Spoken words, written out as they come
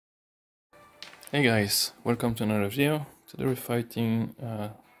Hey guys, welcome to another video. Today we're fighting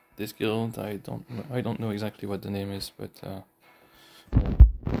this guild. I don't know exactly what the name is, but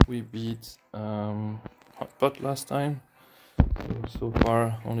we beat Hotpot last time. So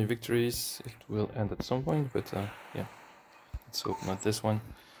far, only victories. It will end at some point, but yeah, let's hope not this one.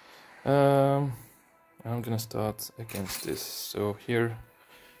 I'm gonna start against this. So here,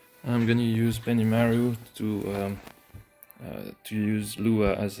 I'm gonna use Benimaru to use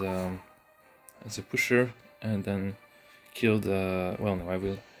Lua as a pusher, and then kill the, well no, I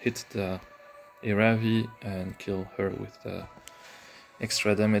will hit the Eravi and kill her with the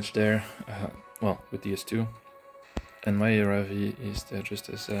extra damage there, well, with DS2. And my Eravi is there just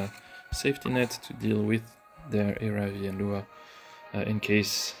as a safety net to deal with their Eravi and Lua in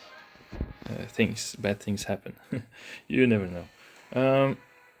case bad things happen. You never know.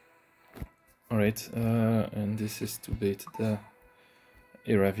 Alright, and this is to bait the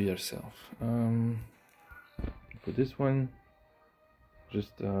Eravi herself. For this one,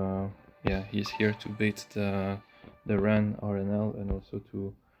 just yeah, he's here to bait the Ran RNL and also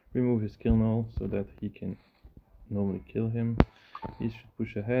to remove his kill null so that he can normally kill him. He should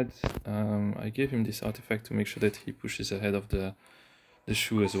push ahead. I gave him this artifact to make sure that he pushes ahead of the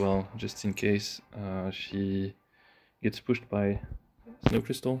Shu as well, just in case she gets pushed by Snow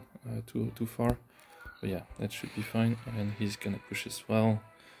Crystal too far. But yeah, that should be fine, and he's gonna push as well.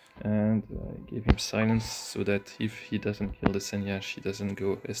 And I gave him silence so that if he doesn't kill the Senya, she doesn't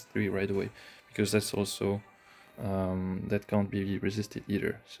go S3 right away, because that's also that can't be resisted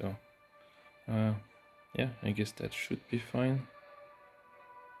either. So yeah, I guess that should be fine.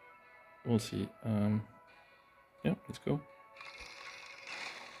 We'll see. Yeah, let's go.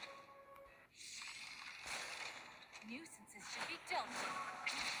 Nuisances should be dealt with.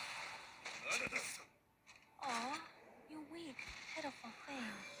 Aw, you weak, pitiful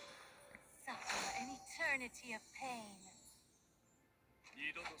thing. Suffer an eternity of pain.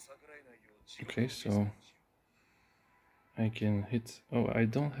 Okay, so I can hit. Oh, I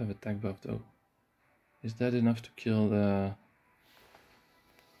don't have attack buff though. Is that enough to kill the?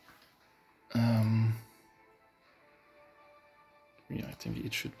 Yeah, I think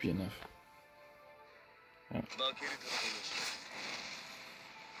it should be enough. Yeah.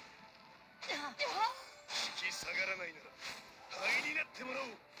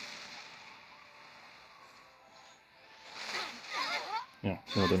 Yeah,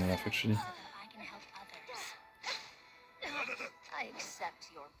 more than enough actually. I can help others. I accept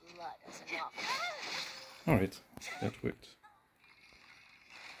your blood as an offering. Alright, that worked.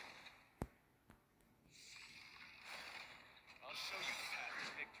 I'll show you the path to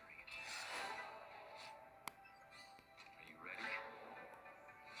victory. Are you ready?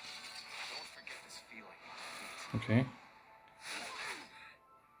 Don't forget this feeling. Okay.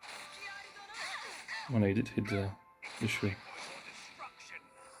 When I did hit the Shu.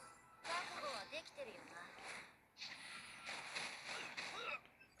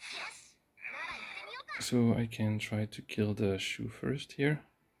 So I can try to kill the Shu first here.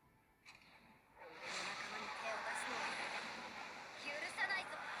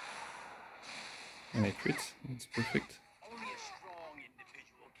 And I crit, that's perfect. Only a strong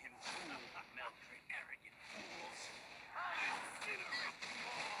individual can rule Maltreat arrogant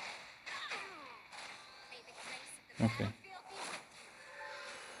fools. Okay.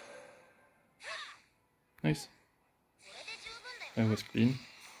 Nice. That was clean.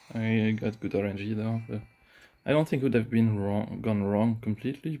 I got good RNG though. But I don't think it would have been gone wrong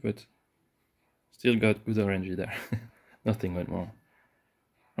completely, but still got good RNG there. Nothing went wrong.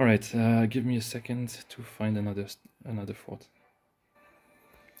 Alright, give me a second to find another fort.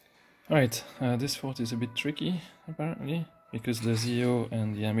 Alright, this fort is a bit tricky apparently, because the Zio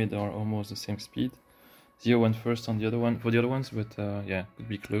and the Amid are almost the same speed. Zio went first on the other one for the other ones, but yeah, could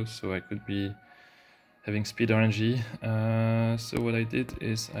be close, so I could be having speed RNG. So what I did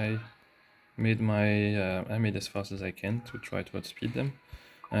is I made my Amid as fast as I can to try to outspeed them,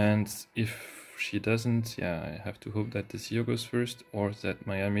 and if she doesn't, yeah, I have to hope that the Zio goes first, or that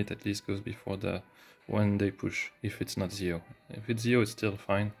my Amid at least goes before the one they push, if it's not Zio. If it's Zio, it's still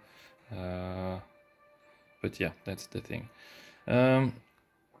fine, but yeah, that's the thing. And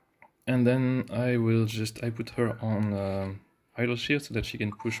then I put her on Idle Shield so that she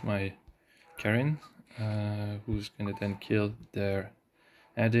can push my Karin, who's gonna then kill their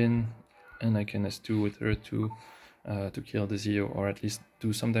add-in, and I can S2 with her to kill the Zio, or at least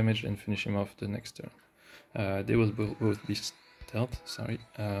do some damage and finish him off the next turn. They will both be stealth, sorry.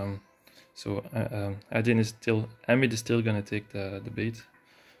 So add-in is still, Amid is still gonna take the bait.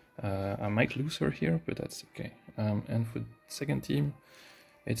 I might lose her here, but that's okay. And for the second team,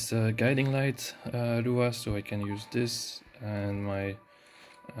 It's a guiding light Lua, so I can use this, and my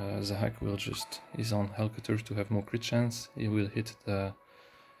Zahak will just, he's on Helcatur to have more crit chance. He will hit the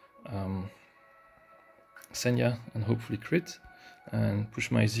Senya and hopefully crit, and push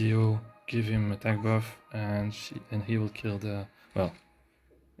my Zio, give him attack buff, and he will kill the, well,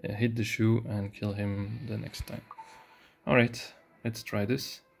 hit the Shu and kill him the next time. Alright, let's try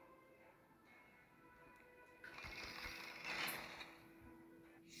this.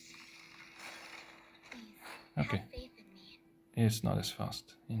 Okay, it's not as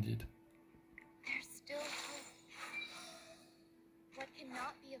fast, indeed. There's still hope. What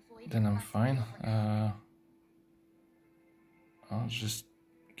cannot be avoided Then I'm must be fine. overcome. I'll just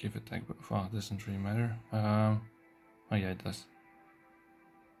give attack buff. Well, it doesn't really matter. Oh yeah, it does.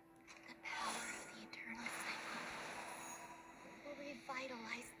 The power of the eternal cycle will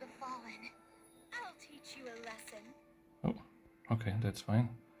revitalize the fallen. I'll teach you a lesson. Oh, okay, that's fine.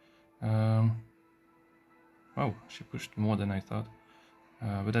 Oh, she pushed more than I thought.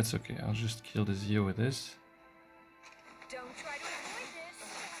 But that's okay. I'll just kill the Zio with this. Don't try to avoid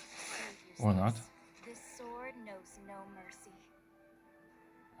this. Or not. This sword knows no mercy.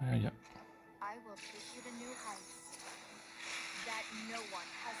 Yeah. I will take you to new heights that no one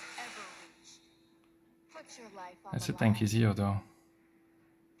has ever reached. Put your life on That's the a tanky line. Zio though.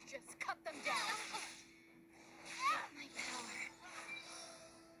 Just cut them down. Take my power.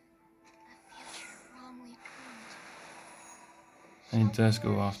 A future wrongly pruned. And it does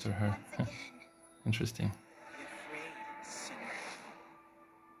go after her. Once again. Interesting.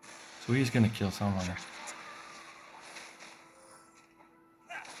 So he's gonna kill someone.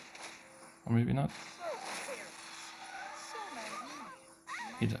 Or maybe not. So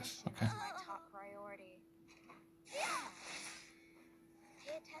naive. He does, okay. My top priority.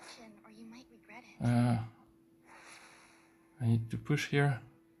 Pay attention or you might regret it. I need to push here.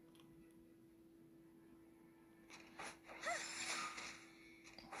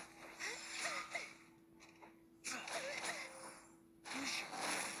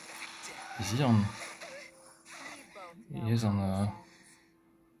 Is he on? He is on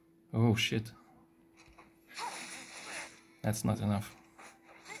oh shit. That's not enough.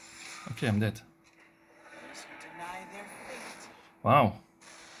 Okay, I'm dead. Wow.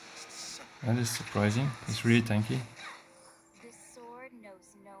 That is surprising. It's really tanky. This sword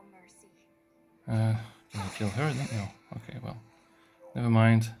knows no mercy. Can I kill her then? No. Okay, well. Never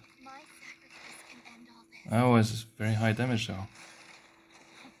mind. My sacrifice can end all this. That was very high damage though.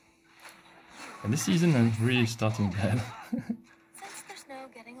 And this season I'm really starting bad. Since there's no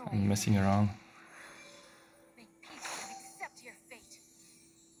getting away, I'm messing around. make peace and accept your fate.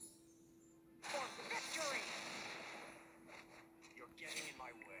 For victory! You're getting in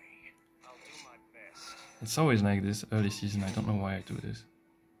my way. I'll do my best. It's always like this early season. I don't know why I do this.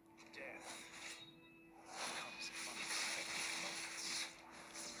 Death comes in unexpected moments.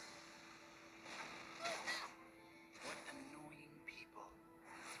 What annoying people.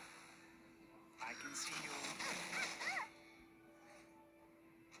 I can see you.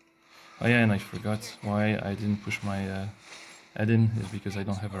 Oh yeah, and I forgot why I didn't push my add-in is because I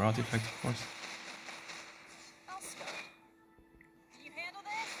don't have a artifact, of course. I'll start. Can you handle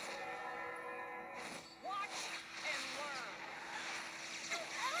this? Watch and learn.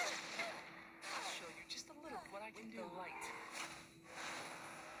 I'll show you just a little of what I can do. Light.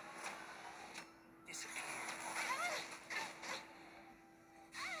 Disappear.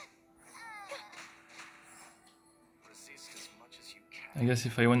 Resist as much as you can. I guess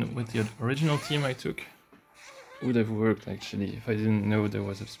if I went with the original team I took, it would have worked actually, if I didn't know there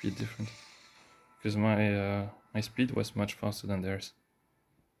was a speed difference. Because my speed was much faster than theirs.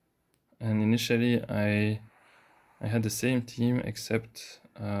 And initially I had the same team except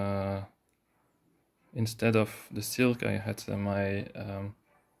instead of the Silk I had my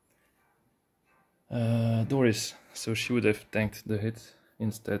Doris, so she would have tanked the hit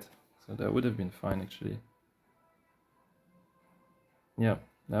instead. So that would have been fine actually. Yeah,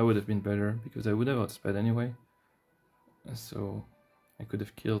 that would have been better because I would have outsped anyway. So I could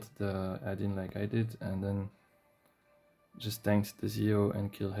have killed the add-in like I did and then just tanked the Zio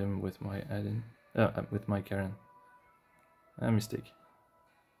and kill him with my add-in, with my Karen. A mistake.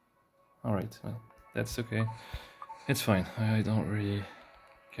 Alright, well, that's okay. It's fine, I don't really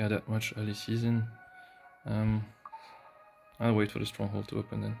care that much early season. I'll wait for the stronghold to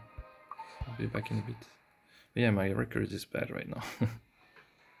open then. I'll be back in a bit. But yeah, my record is bad right now.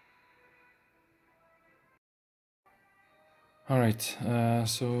 Alright,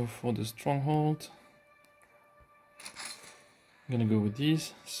 so for the stronghold, I'm gonna go with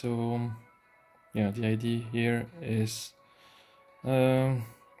these. So, yeah, the idea here is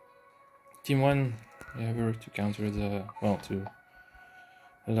Team 1, I have her to counter the... well, to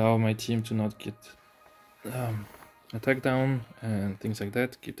allow my team to not get attack down and things like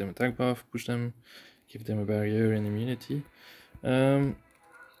that. Give them attack buff, push them, give them a barrier and immunity.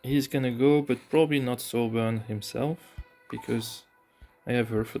 He's gonna go, but probably not Soulburn himself, because I have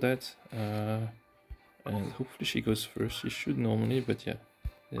her for that. And hopefully she goes first. She should normally, but yeah,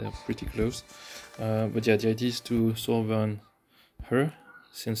 pretty close. But yeah, the idea is to Soulburn her,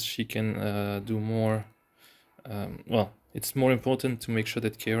 since she can do more. Well, it's more important to make sure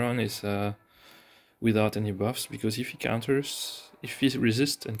that Kayron is without any buffs, because if he counters, if he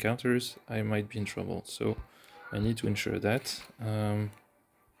resists and counters, I might be in trouble. So I need to ensure that.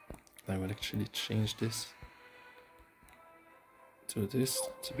 I will actually change this to this.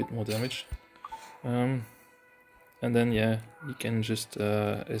 It's a bit more damage. And then yeah, he can just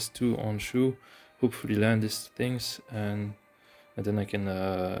S2 on Shu, hopefully land these things, and then I can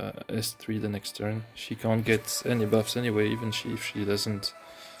S3 the next turn. She can't get any buffs anyway, even if she doesn't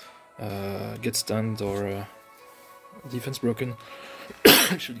get stunned or defense broken.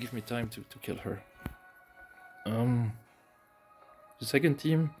 It should give me time to kill her. The second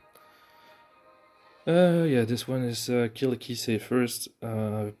team, yeah, this one is kill Kisei first.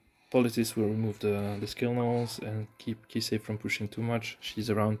 Politis will remove the skill nulls and keep Kisei from pushing too much. She's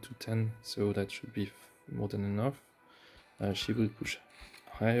around 210, so that should be more than enough. She will push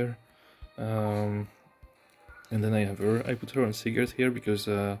higher. And then I have her. I put her on Sigurd here because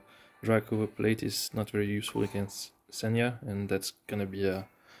Draco plate is not very useful against Senya, and that's gonna be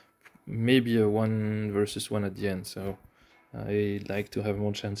maybe a 1 versus 1 at the end. So I like to have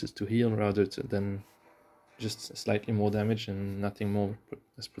more chances to heal rather than just slightly more damage and nothing more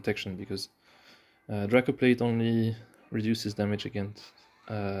as protection, because Draco plate only reduces damage against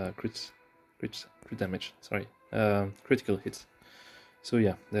crit damage. Sorry, critical hits. So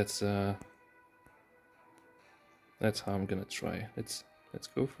yeah, that's how I'm gonna try. Let's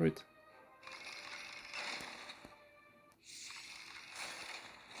go for it.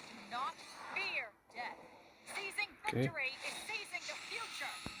 Not fear death. Seizing Okay. victory is seizing the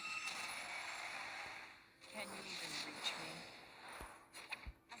future. Can you even reach me?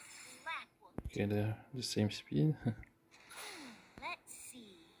 A slack will Okay, they're the same speed. Let's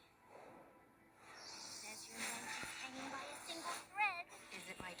see. Says your life is hanging by a single thread. Is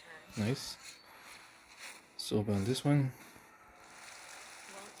it my turn? Nice. Soulburn this one.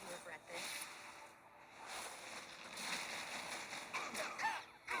 Won't you regret this?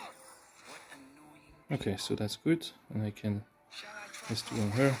 What annoying. Okay, so that's good, and I can Shall I try? S2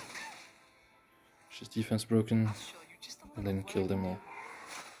 on her. She's defense broken, I'll show you just a and little then kill them all.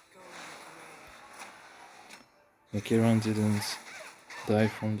 Go The Kayron didn't die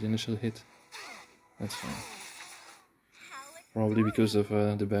from the initial hit. That's fine. Probably because of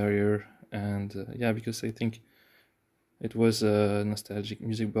the barrier, and yeah, because I think it was a nostalgic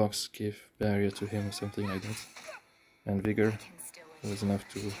music box gave barrier to him or something like that. And vigor was enough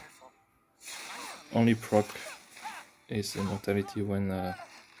to only proc his immortality when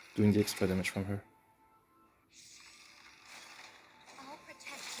doing the extra damage from her. I'll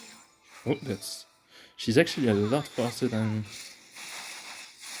protect you. Oh, that's... She's actually a lot faster than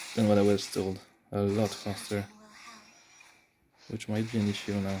what I was told. A lot faster, Will help. which might be an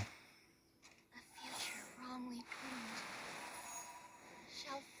issue now. A future wrongly pruned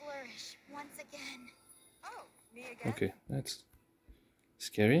shall flourish once again. Oh, me again? Okay, that's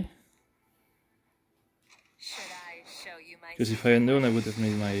scary. Should I show you my Because if I had known, I would have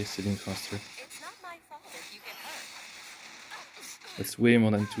made my ceiling faster. It's not my fault if you get hurt. That's way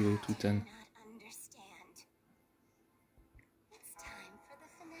more than 210. Not understand. It's time for the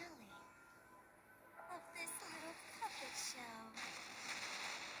finale of this little puppet show.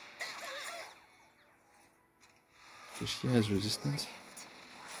 So she has resistance.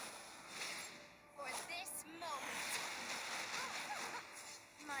 For this moment.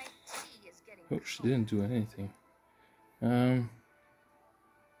 My tea is getting Oh, she didn't do anything.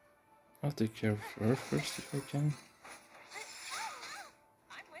 I'll take care of her first if I can.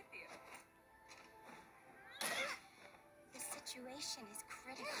 I'm with you. The situation is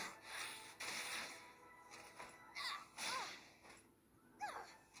critical.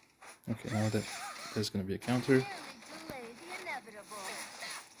 Okay, now that there's gonna be a counter. Barely delay the inevitable.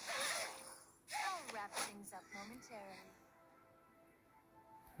 I'll wrap things up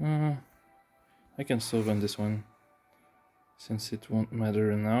momentarily. I can solve on this one, since it won't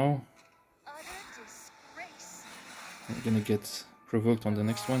matter now. Utter disgrace. I'm gonna get provoked on the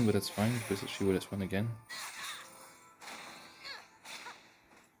next one, but that's fine, because she will S1 again.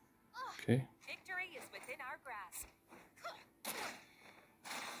 Okay, Victory is within our grasp.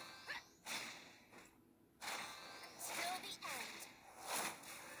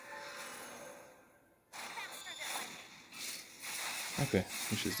 Okay,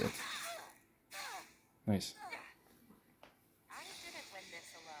 she's dead. Nice. I didn't win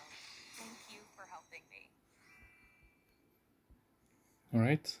this alone. Thank you for helping me.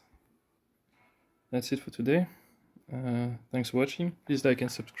 Alright. That's it for today. Thanks for watching. Please like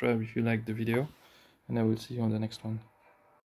and subscribe if you liked the video. And I will see you on the next one.